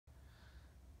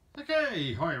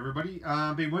Okay, hi everybody.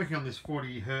 I've been working on this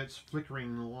 40 Hertz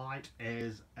flickering light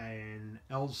as an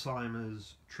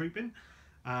Alzheimer's treatment.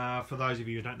 For those of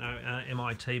you who don't know,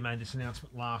 MIT made this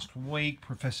announcement last week.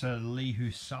 Professor Li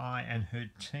Husai and her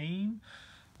team,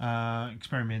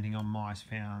 experimenting on mice,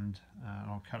 found,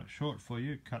 I'll cut it short for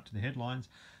you, cut to the headlines,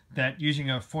 that using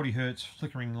a 40 Hertz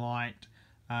flickering light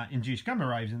induced gamma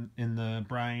rays in the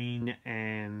brain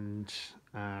and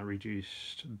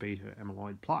reduced beta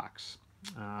amyloid plaques.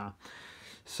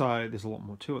 So there's a lot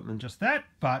more to it than just that,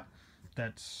 but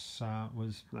that's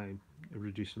they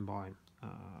reduced them by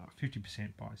 50%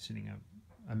 by sitting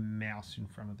a mouse in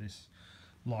front of this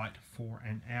light for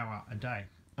an hour a day.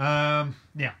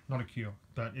 Yeah, not a cure,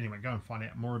 but anyway, go and find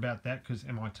out more about that because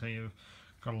MIT have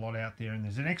got a lot out there, and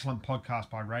there's an excellent podcast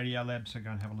by Radiolab, so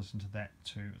go and have a listen to that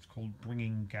too. It's called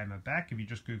Bringing Gamma Back. If you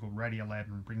just Google Radiolab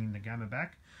and Bringing the Gamma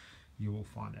Back, you will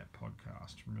find that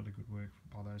podcast. Really good work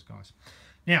by those guys.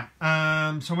 Now,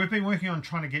 so we've been working on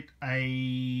trying to get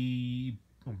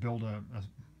build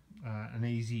an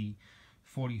easy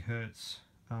 40 Hertz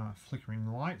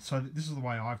flickering light. So this is the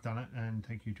way I've done it, and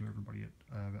thank you to everybody at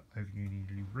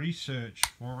Over-Unity Research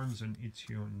Forums and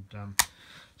Itzio and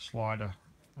Slider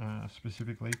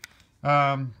specifically.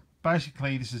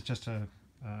 Basically, this is just a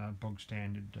bog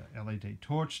standard LED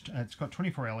torch. It's got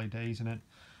 24 LEDs in it.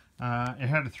 It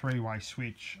had a three-way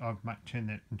switch. I've turned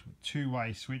that into a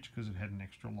two-way switch because it had an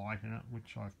extra light in it,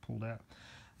 which I've pulled out.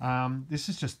 This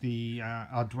is just the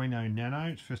Arduino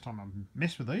Nano. It's the first time I've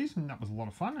messed with these, and that was a lot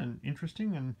of fun and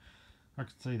interesting, and I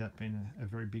could see that being a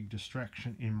very big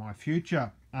distraction in my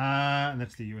future. And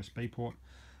that's the USB port.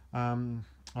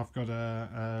 I've got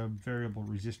a variable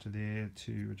resistor there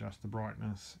to adjust the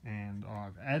brightness, and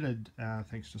I've added,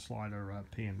 thanks to Slider,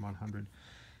 PN100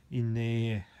 in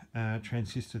there,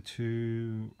 transistor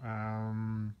to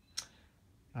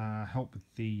help with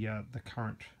the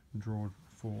current draw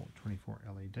for 24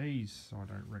 LEDs, so I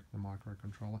don't wreck the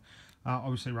microcontroller.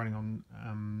 Obviously running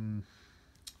on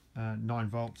 9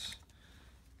 volts,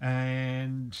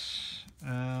 and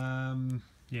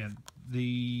yeah,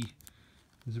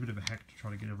 there's a bit of a hack to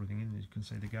try to get everything in. As you can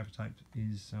see, the gaffer tape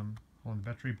is on the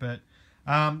battery, but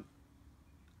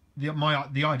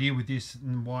the idea with this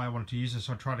and why I wanted to use this,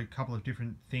 I tried a couple of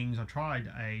different things. I tried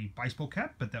a baseball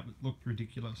cap, but that looked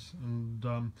ridiculous, and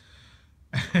not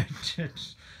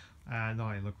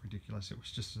only looked ridiculous, it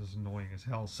was just as annoying as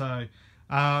hell. So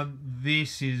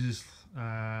this is,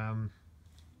 I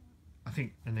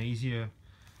think, an easier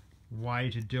way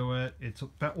to do it. It's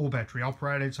all battery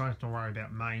operated, so I don't have to worry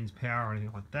about mains power or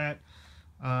anything like that.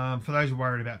 For those who are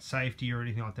worried about safety or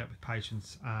anything like that with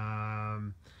patients,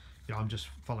 I'm just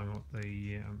following what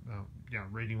the,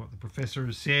 reading what the professor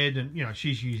has said, and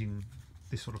she's using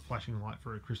this sort of flashing light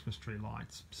for her Christmas tree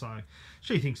lights, so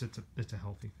she thinks it's a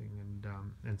healthy thing,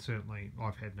 and certainly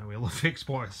I've had no ill effects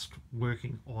whilst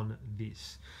working on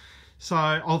this. So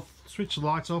I'll switch the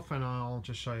lights off, and I'll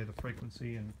just show you the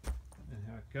frequency and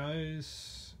how it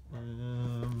goes. Let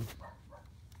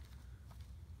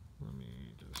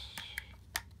me just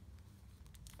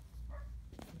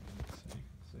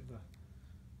see the.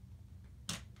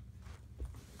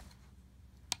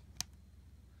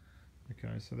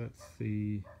 Okay, so that's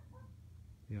the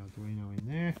Arduino in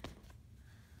there.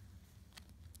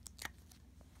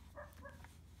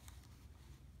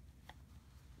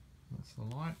 That's the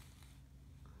light.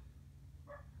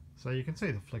 So you can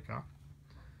see the flicker.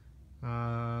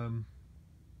 And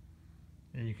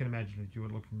you can imagine if you were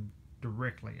looking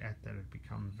directly at that, it'd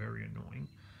become very annoying.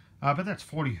 But that's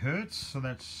 40 Hertz, so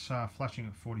that's flashing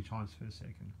at 40 times per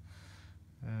second.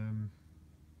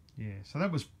 Yeah, so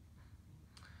that was,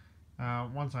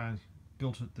 once I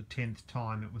built it the 10th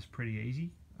time, it was pretty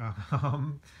easy.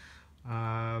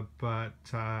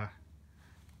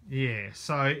 Yeah,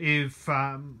 so if,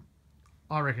 I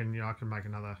reckon, I can make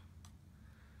another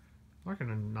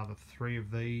 3 of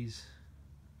these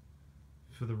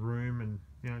for the room, and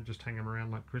just hang them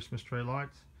around like Christmas tree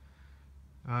lights.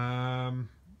 An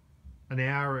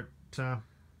hour at as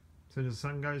soon as the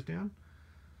sun goes down.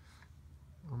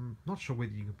 I'm not sure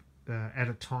whether you can add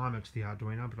a timer to the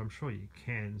Arduino, but I'm sure you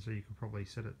can, so you can probably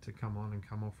set it to come on and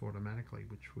come off automatically,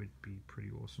 which would be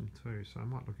pretty awesome too, so I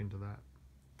might look into that.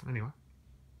 Anyway,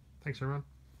 thanks everyone.